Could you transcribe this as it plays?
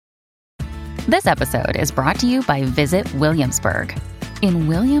This episode is brought to you by Visit Williamsburg. In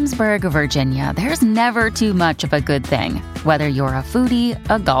Williamsburg, Virginia, there's never too much of a good thing. Whether you're a foodie,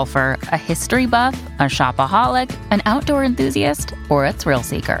 a golfer, a history buff, a shopaholic, an outdoor enthusiast, or a thrill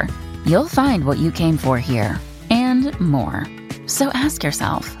seeker, you'll find what you came for here and more. So ask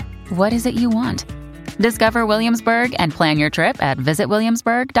yourself, what is it you want? Discover Williamsburg and plan your trip at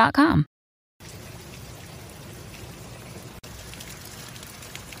visitwilliamsburg.com.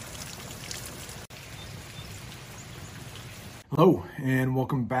 Hello and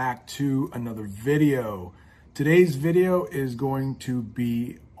welcome back to another video. Today's video is going to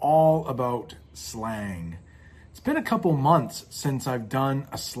be all about slang. It's been a couple months since I've done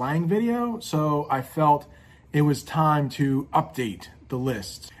a slang video, so I felt it was time to update the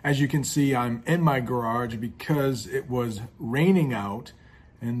list. As you can see, I'm in my garage because it was raining out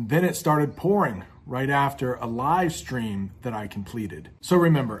and then it started pouring right after a live stream that I completed. So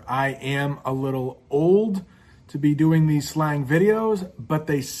remember, I am a little old to be doing these slang videos, but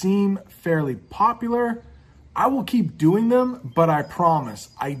they seem fairly popular. I will keep doing them, but I promise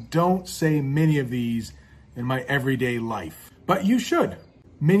I don't say many of these in my everyday life. But you should.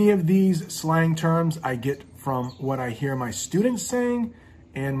 Many of these slang terms I get from what I hear my students saying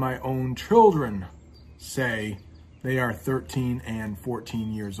and my own children say. They are 13 and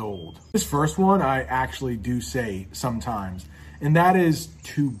 14 years old. This first one I actually do say sometimes, and that is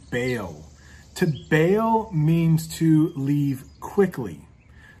to bail. To bail means to leave quickly.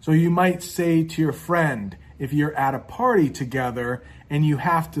 So you might say to your friend, if you're at a party together and you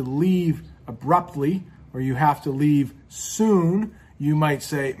have to leave abruptly or you have to leave soon, you might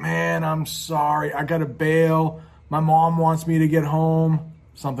say, man, I'm sorry, I gotta bail. My mom wants me to get home,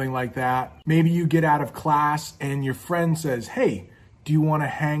 something like that. Maybe you get out of class and your friend says, hey, do you wanna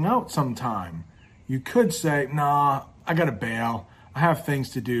hang out sometime? You could say, nah, I gotta bail. I have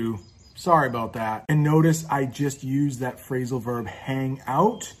things to do. Sorry about that. And notice I just used that phrasal verb hang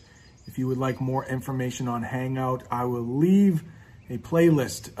out. If you would like more information on hangout, I will leave a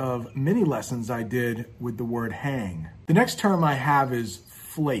playlist of many lessons I did with the word hang. The next term I have is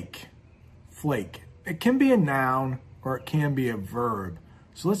flake. Flake. It can be a noun or it can be a verb.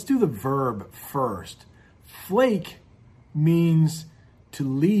 So let's do the verb first. Flake means to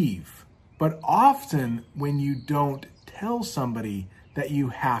leave, but often when you don't tell somebody that you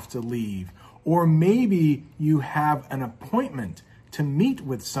have to leave, or maybe you have an appointment to meet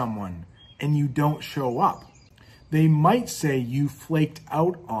with someone and you don't show up, they might say you flaked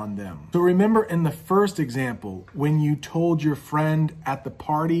out on them. So remember in the first example, when you told your friend at the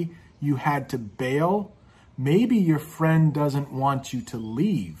party you had to bail, maybe your friend doesn't want you to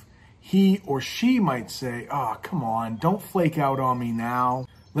leave. He or she might say, oh, come on, don't flake out on me now.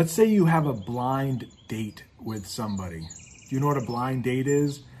 Let's say you have a blind date with somebody. Do you know what a blind date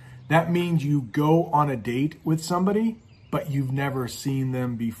is? That means you go on a date with somebody, but you've never seen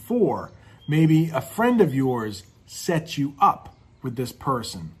them before. Maybe a friend of yours set you up with this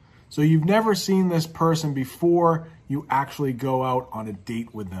person. So you've never seen this person before you actually go out on a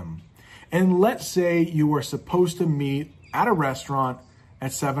date with them. And let's say you were supposed to meet at a restaurant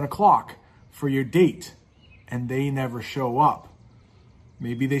at 7 o'clock for your date, and they never show up.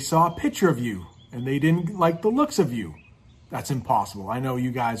 Maybe they saw a picture of you and they didn't like the looks of you. That's impossible. I know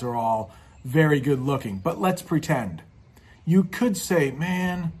you guys are all very good looking, but let's pretend. You could say,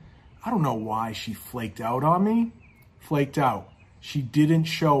 man, I don't know why she flaked out on me. Flaked out. She didn't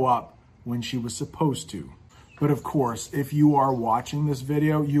show up when she was supposed to. But of course, if you are watching this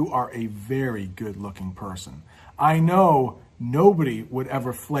video, you are a very good looking person. I know nobody would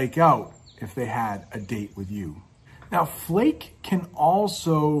ever flake out if they had a date with you. Now, flake can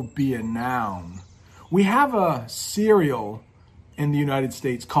also be a noun. We have a cereal in the United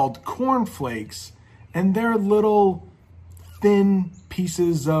States called Corn Flakes, and they're little thin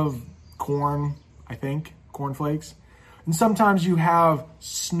pieces of corn, I think, corn flakes. And sometimes you have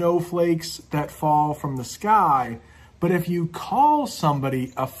snowflakes that fall from the sky, but if you call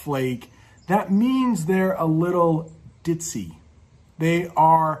somebody a flake, that means they're a little ditzy. They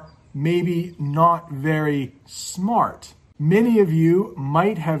are maybe not very smart. Many of you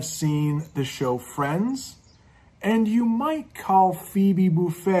might have seen the show Friends, and you might call Phoebe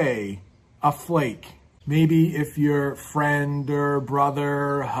Buffay a flake. Maybe if your friend or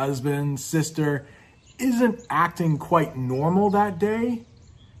brother, husband, sister isn't acting quite normal that day,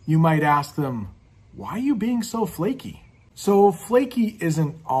 you might ask them, why are you being so flaky? So flaky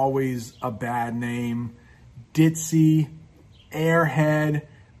isn't always a bad name. Ditzy, airhead,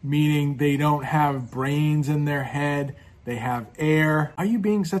 meaning they don't have brains in their head. They have air. Are you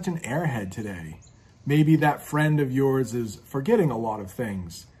being such an airhead today? Maybe that friend of yours is forgetting a lot of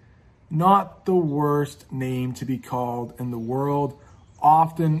things. not the worst name to be called in the world.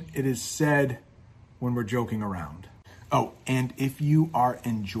 Often it is said when we're joking around. Oh, and if you are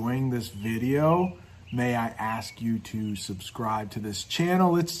enjoying this video, may I ask you to subscribe to this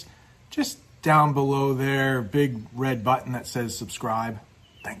channel? It's just down below there, big red button that says subscribe.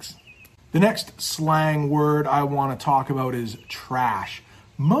 Thanks. The next slang word I want to talk about is trash.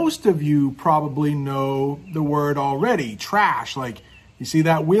 Most of you probably know the word already, trash. Like, you see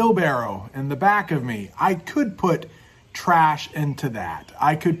that wheelbarrow in the back of me? I could put trash into that.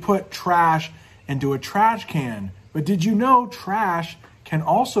 I could put trash into a trash can. But did you know trash can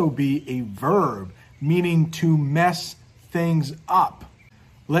also be a verb, meaning to mess things up?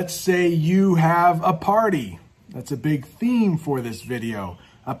 Let's say you have a party. That's a big theme for this video.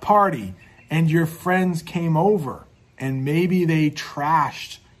 A party, and your friends came over, and maybe they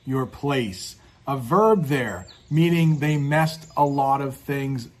trashed your place. A verb there, meaning they messed a lot of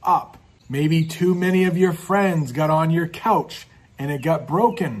things up. Maybe too many of your friends got on your couch and it got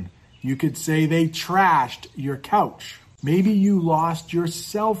broken. You could say they trashed your couch. Maybe you lost your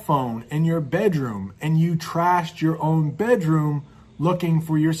cell phone in your bedroom and you trashed your own bedroom looking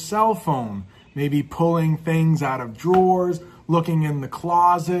for your cell phone. Maybe pulling things out of drawers, looking in the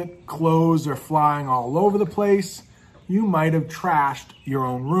closet, clothes are flying all over the place. You might have trashed your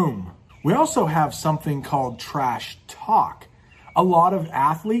own room. We also have something called trash talk. A lot of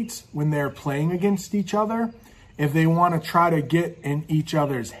athletes, when they're playing against each other, if they want to try to get in each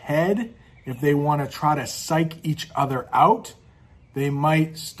other's head, if they want to try to psych each other out, they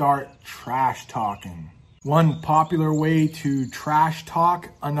might start trash talking. One popular way to trash talk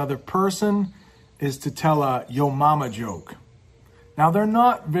another person is to tell a yo mama joke. Now, they're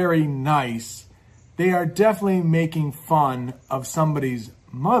not very nice. They are definitely making fun of somebody's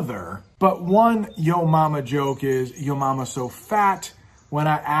mother. But one yo mama joke is, yo mama so fat, when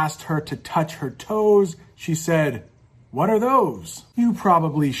I asked her to touch her toes, she said, what are those? You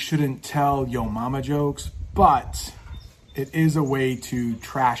probably shouldn't tell yo mama jokes, but it is a way to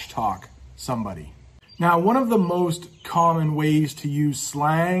trash talk somebody. Now, one of the most common ways to use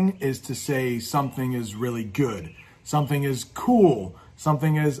slang is to say something is really good, something is cool,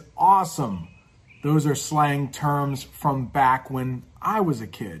 something is awesome. Those are slang terms from back when I was a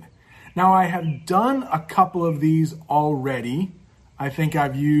kid. Now, I have done a couple of these already. I think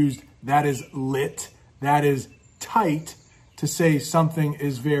I've used that is lit, that is tight, to say something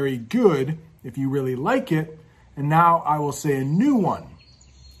is very good if you really like it. And now I will say a new one.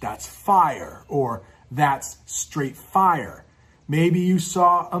 That's fire, or that's straight fire. Maybe you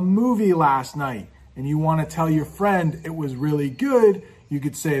saw a movie last night and you want to tell your friend it was really good. You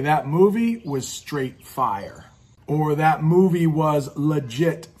could say that movie was straight fire. Or that movie was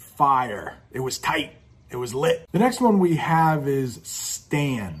legit fire. It was tight. It was lit. The next one we have is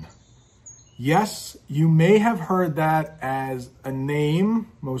stan. Yes, you may have heard that as a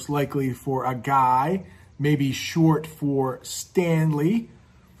name, most likely for a guy, maybe short for Stanley.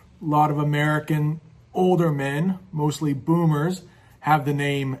 A lot of American older men, mostly boomers, have the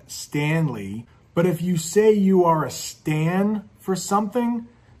name Stanley. But if you say you are a stan for something,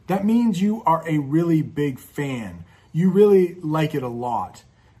 that means you are a really big fan. You really like it a lot.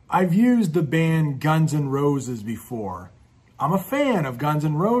 I've used the band Guns N' Roses before. I'm a fan of Guns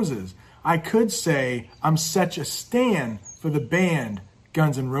N' Roses. I could say I'm such a stan for the band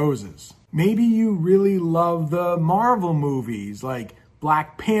Guns N' Roses. Maybe you really love the Marvel movies like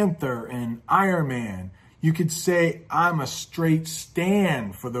Black Panther and Iron Man. You could say I'm a straight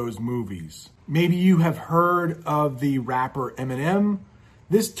stan for those movies. Maybe you have heard of the rapper Eminem.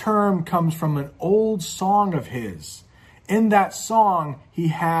 This term comes from an old song of his. In that song, he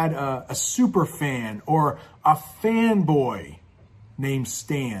had a super fan or a fanboy named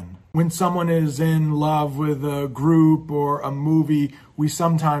Stan. When someone is in love with a group or a movie, we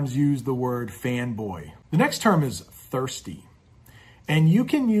sometimes use the word fanboy. The next term is thirsty. And you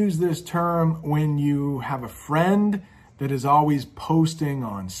can use this term when you have a friend that is always posting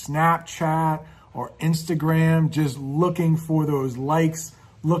on Snapchat or Instagram, just looking for those likes,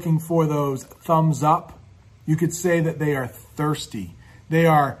 looking for those thumbs up. You could say that they are thirsty. They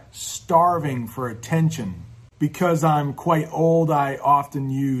are starving for attention. Because I'm quite old, I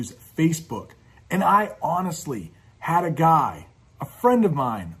often use Facebook. And I honestly had a guy, a friend of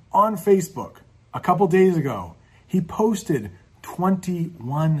mine, on Facebook a couple days ago. He posted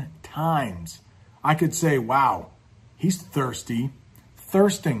 21 times. I could say, wow, he's thirsty,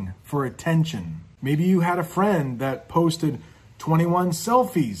 thirsting for attention. Maybe you had a friend that posted 21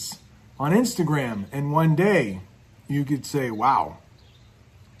 selfies on Instagram in one day. You could say, wow,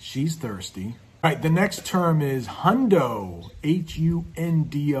 she's thirsty. All right, the next term is hundo,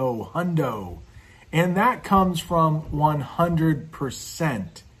 H-U-N-D-O, hundo. And that comes from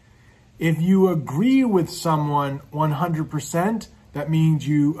 100%. If you agree with someone 100%, that means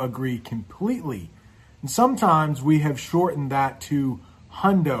you agree completely. And sometimes we have shortened that to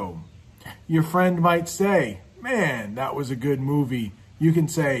hundo. Your friend might say, man, that was a good movie. You can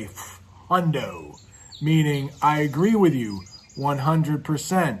say hundo, meaning I agree with you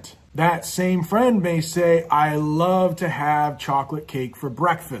 100%. That same friend may say, I love to have chocolate cake for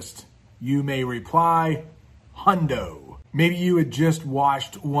breakfast. You may reply, hundo. Maybe you had just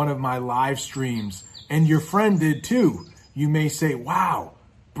watched one of my live streams and your friend did too. You may say, wow,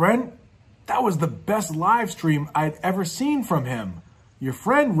 Brent, that was the best live stream I'd ever seen from him. Your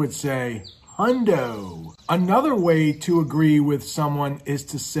friend would say, hundo. Another way to agree with someone is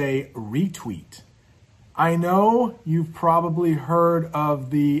to say retweet. I know you've probably heard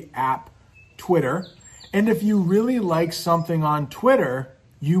of the app Twitter, and if you really like something on Twitter,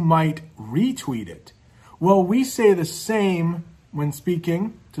 you might retweet it. Well, we say the same when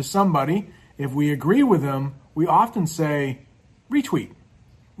speaking to somebody. If we agree with them, we often say retweet,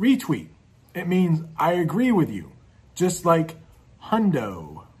 retweet. It means I agree with you, just like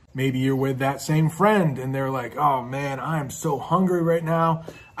hundo. Maybe you're with that same friend and they're like, oh man, I am so hungry right now.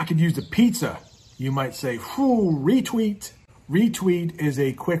 I could use a pizza. You might say, whoo, retweet. Retweet is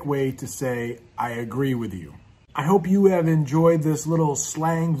a quick way to say, I agree with you. I hope you have enjoyed this little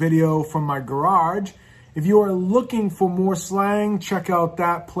slang video from my garage. If you are looking for more slang, check out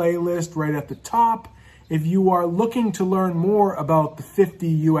that playlist right at the top. If you are looking to learn more about the 50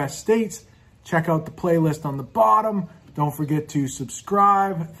 US states, check out the playlist on the bottom. Don't forget to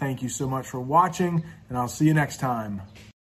subscribe. Thank you so much for watching, and I'll see you next time.